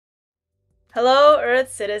Hello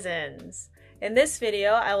Earth citizens! In this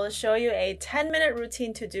video, I will show you a 10-minute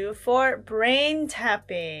routine to do for brain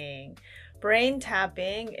tapping. Brain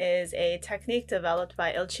tapping is a technique developed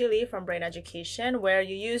by Il Chili from Brain Education where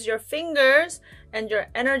you use your fingers and your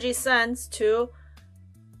energy sense to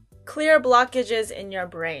clear blockages in your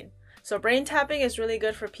brain. So brain tapping is really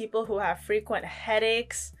good for people who have frequent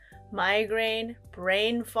headaches, migraine,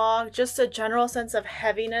 brain fog, just a general sense of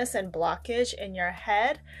heaviness and blockage in your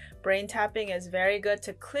head. Brain tapping is very good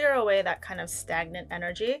to clear away that kind of stagnant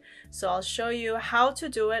energy. So I'll show you how to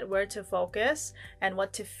do it, where to focus, and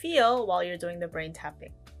what to feel while you're doing the brain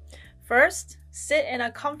tapping. First, sit in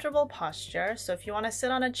a comfortable posture. So if you want to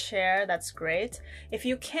sit on a chair, that's great. If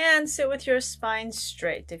you can, sit with your spine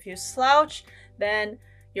straight. If you slouch, then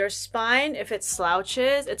your spine, if it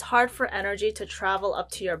slouches, it's hard for energy to travel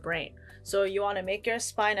up to your brain. So you want to make your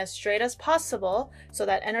spine as straight as possible so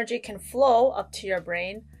that energy can flow up to your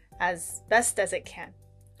brain as best as it can.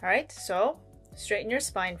 All right, so straighten your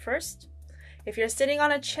spine first. If you're sitting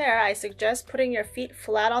on a chair, I suggest putting your feet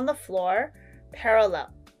flat on the floor,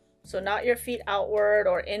 parallel. So not your feet outward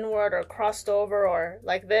or inward or crossed over or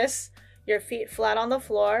like this. Your feet flat on the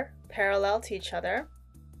floor, parallel to each other.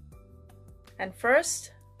 And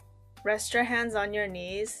first, rest your hands on your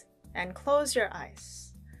knees and close your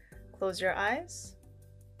eyes. Close your eyes.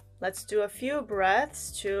 Let's do a few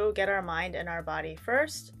breaths to get our mind and our body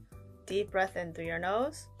first. Deep breath in through your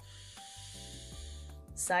nose.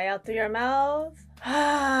 Sigh out through your mouth.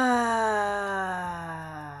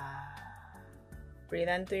 Breathe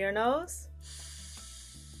in through your nose.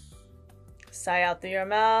 Sigh out through your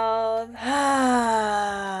mouth.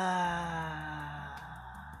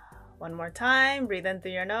 One more time. Breathe in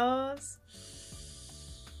through your nose.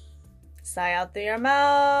 Sigh out through your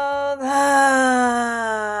mouth.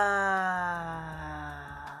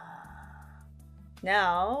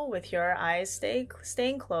 Now, with your eyes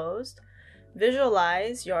staying closed,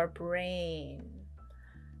 visualize your brain.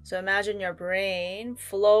 So imagine your brain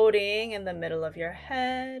floating in the middle of your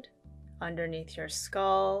head, underneath your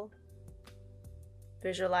skull.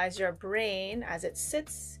 Visualize your brain as it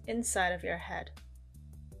sits inside of your head.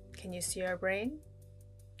 Can you see your brain?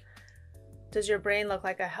 Does your brain look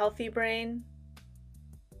like a healthy brain,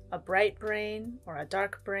 a bright brain, or a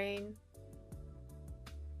dark brain?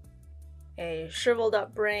 A shriveled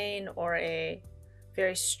up brain or a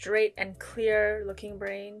very straight and clear looking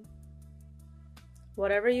brain?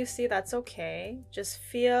 Whatever you see, that's okay. Just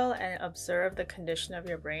feel and observe the condition of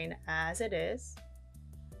your brain as it is.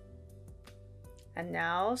 And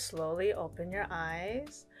now slowly open your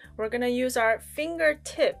eyes. We're going to use our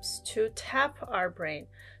fingertips to tap our brain.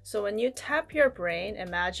 So when you tap your brain,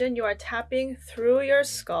 imagine you are tapping through your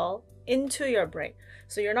skull into your brain.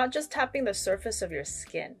 So you're not just tapping the surface of your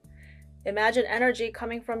skin. Imagine energy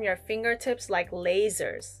coming from your fingertips like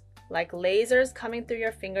lasers coming through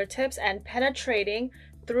your fingertips and penetrating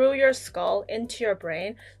through your skull into your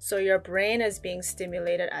brain. So your brain is being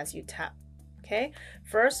stimulated as you tap. Okay,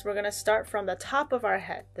 first we're going to start from the top of our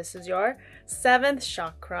head. This is your 7th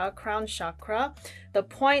chakra, crown chakra. The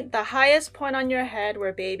highest point on your head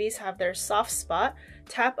where babies have their soft spot.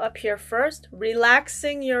 Tap up here first,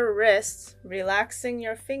 relaxing your wrists, relaxing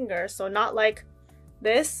your fingers. So not like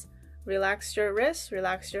this. Relax your wrists,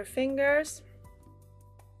 relax your fingers.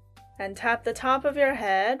 And tap the top of your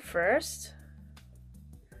head first.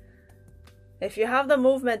 If you have the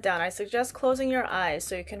movement down, I suggest closing your eyes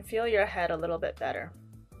so you can feel your head a little bit better.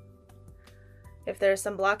 If there's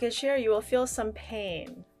some blockage here, you will feel some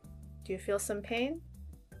pain. Do you feel some pain?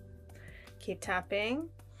 Keep tapping.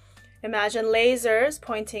 Imagine lasers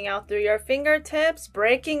pointing out through your fingertips,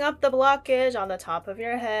 breaking up the blockage on the top of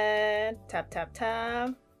your head. Tap, tap,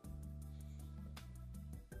 tap.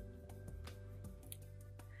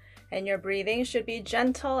 And your breathing should be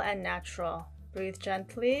gentle and natural. Breathe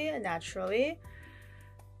gently and naturally.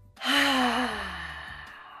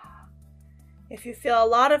 If you feel a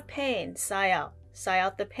lot of pain, sigh out. Sigh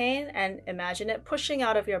out the pain and imagine it pushing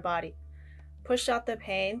out of your body. Push out the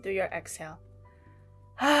pain through your exhale.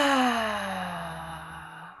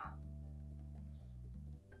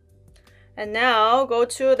 And now go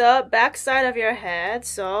to the back side of your head.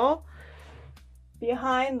 So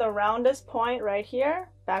behind the roundest point right here,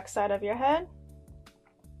 back side of your head.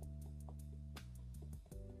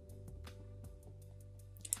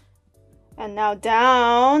 And now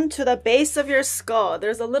down to the base of your skull.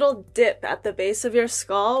 There's a little dip at the base of your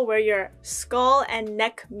skull where your skull and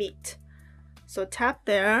neck meet. So tap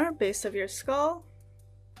there, base of your skull.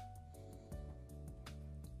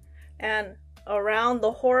 And around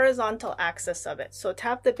the horizontal axis of it. So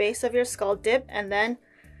tap the base of your skull, dip, and then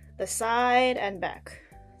the side and back.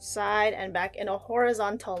 side, and back in a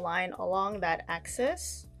horizontal line along that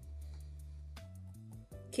axis.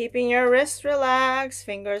 Keeping your wrists relaxed,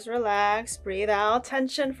 fingers relaxed. Breathe out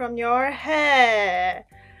tension from your head.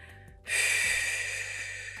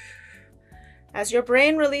 As your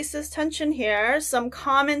brain releases tension here, some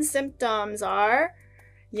common symptoms are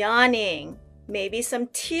yawning, maybe some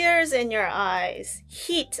tears in your eyes,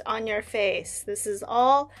 heat on your face. This is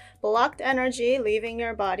all blocked energy leaving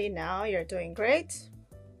your body now. You're doing great.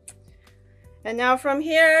 And now from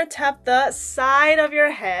here, tap the side of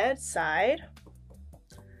your head, side,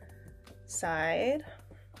 side,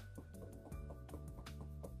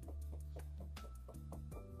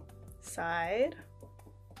 side.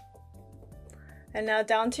 And now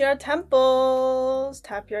down to your temples.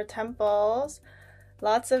 Tap your temples.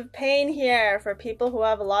 Lots of pain here for people who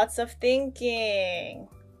have lots of thinking.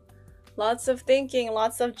 Lots of thinking,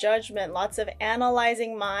 lots of judgment, lots of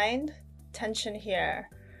analyzing mind. Tension here.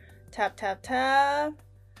 Tap, tap, tap.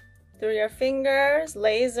 Through your fingers,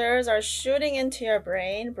 lasers are shooting into your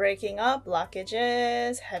brain, breaking up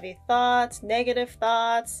blockages, heavy thoughts, negative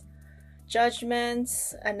thoughts,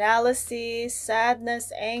 judgments, analyses,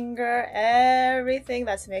 sadness, anger, everything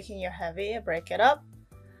that's making you heavy. Break it up.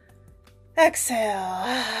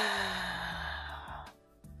 Exhale.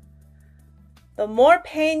 The more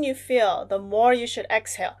pain you feel, the more you should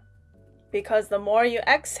exhale. Because the more you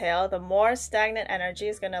exhale, the more stagnant energy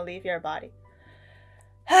is going to leave your body.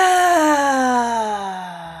 And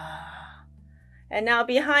now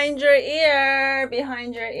behind your ear,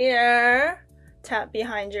 tap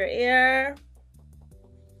behind your ear.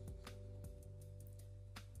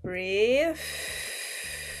 Breathe.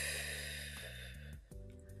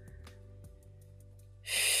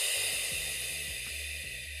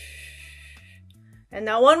 And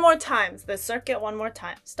now one more time, the circuit one more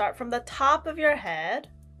time. Start from the top of your head.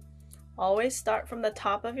 Always start from the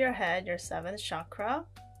top of your head, your 7th chakra.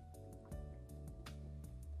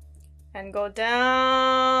 And go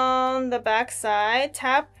down the back side.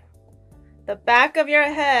 Tap the back of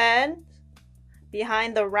your head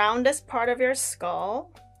behind the roundest part of your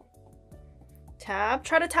skull. Tap.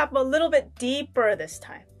 Try to tap a little bit deeper this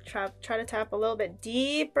time. Try to tap a little bit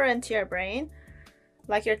deeper into your brain.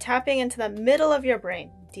 Like you're tapping into the middle of your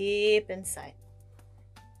brain, deep inside.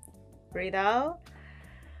 Breathe out.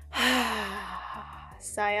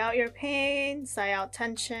 Sigh out your pain, sigh out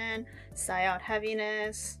tension, sigh out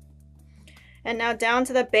heaviness. And now down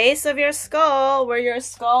to the base of your skull, where your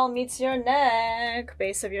skull meets your neck,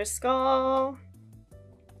 base of your skull.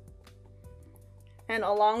 And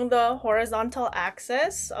along the horizontal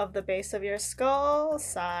axis of the base of your skull,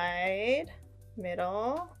 side,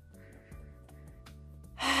 middle.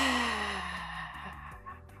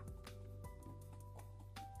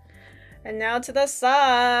 And now to the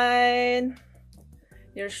side.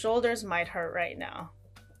 Your shoulders might hurt right now.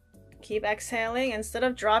 Keep exhaling. Instead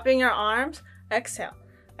of dropping your arms, exhale.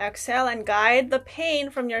 Exhale and guide the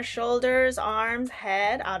pain from your shoulders, arms,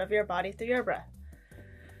 head out of your body through your breath.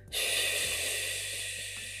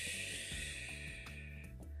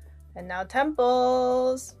 And now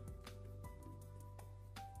temples.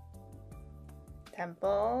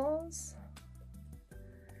 Temples.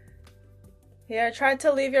 Here, try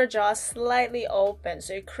to leave your jaw slightly open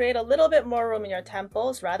so you create a little bit more room in your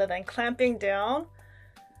temples rather than clamping down.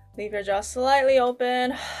 Leave your jaw slightly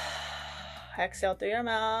open. Exhale through your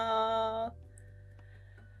mouth.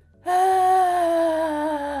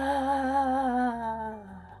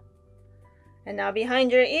 And now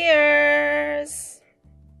behind your ears.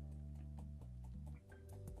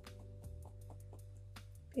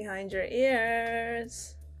 Behind your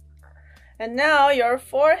ears. And now your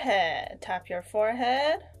forehead. Tap your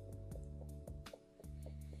forehead.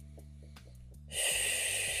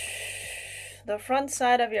 The front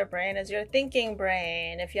side of your brain is your thinking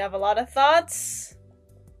brain. If you have a lot of thoughts,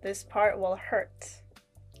 this part will hurt.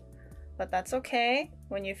 But that's okay.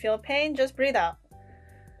 When you feel pain, just breathe out.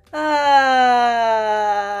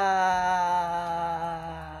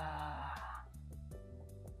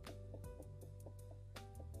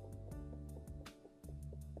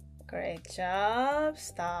 Great job.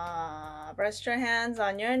 Stop. Rest your hands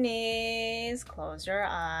on your knees. Close your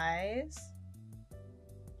eyes.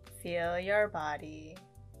 Feel your body.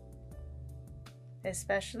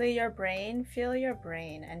 Especially your brain. Feel your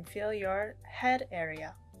brain and feel your head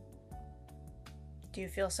area. Do you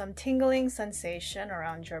feel some tingling sensation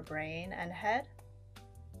around your brain and head?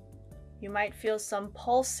 You might feel some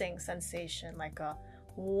pulsing sensation, like a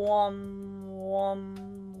wom,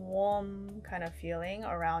 wom, wom kind of feeling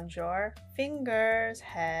around your fingers,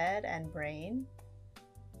 head, and brain.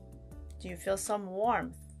 Do you feel some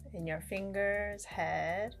warmth in your fingers,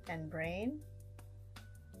 head, and brain?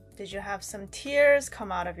 Did you have some tears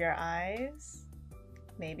come out of your eyes?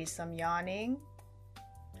 Maybe some yawning?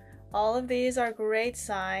 All of these are great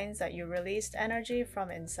signs that you released energy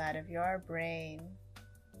from inside of your brain.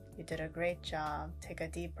 You did a great job. Take a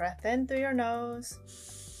deep breath in through your nose.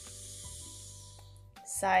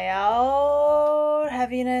 Sigh out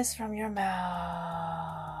heaviness from your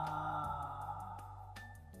mouth.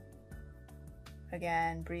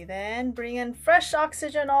 Again, breathe in. Bring in fresh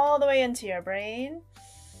oxygen all the way into your brain.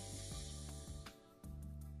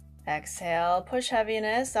 Exhale, push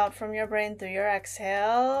heaviness out from your brain through your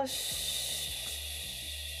exhale.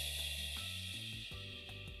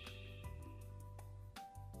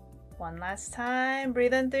 One last time,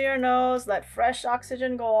 breathe in through your nose, let fresh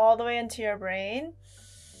oxygen go all the way into your brain.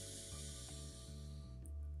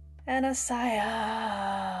 And a sigh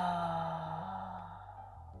out.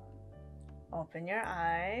 Open your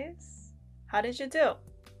eyes. How did you do?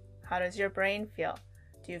 How does your brain feel?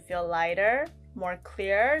 Do you feel lighter? More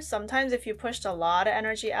clear? Sometimes if you pushed a lot of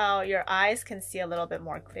energy out, your eyes can see a little bit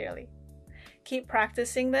more clearly. Keep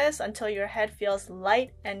practicing this until your head feels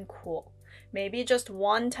light and cool. Maybe just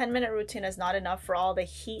one 10-minute routine is not enough for all the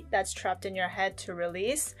heat that's trapped in your head to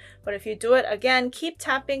release. But if you do it again, keep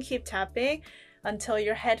tapping until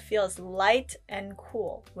your head feels light and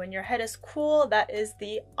cool. When your head is cool, that is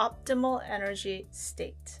the optimal energy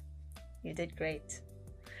state. You did great.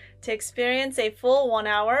 To experience a full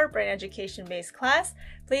 1-hour brain education-based class,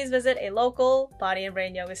 please visit a local body and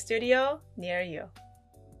brain yoga studio near you.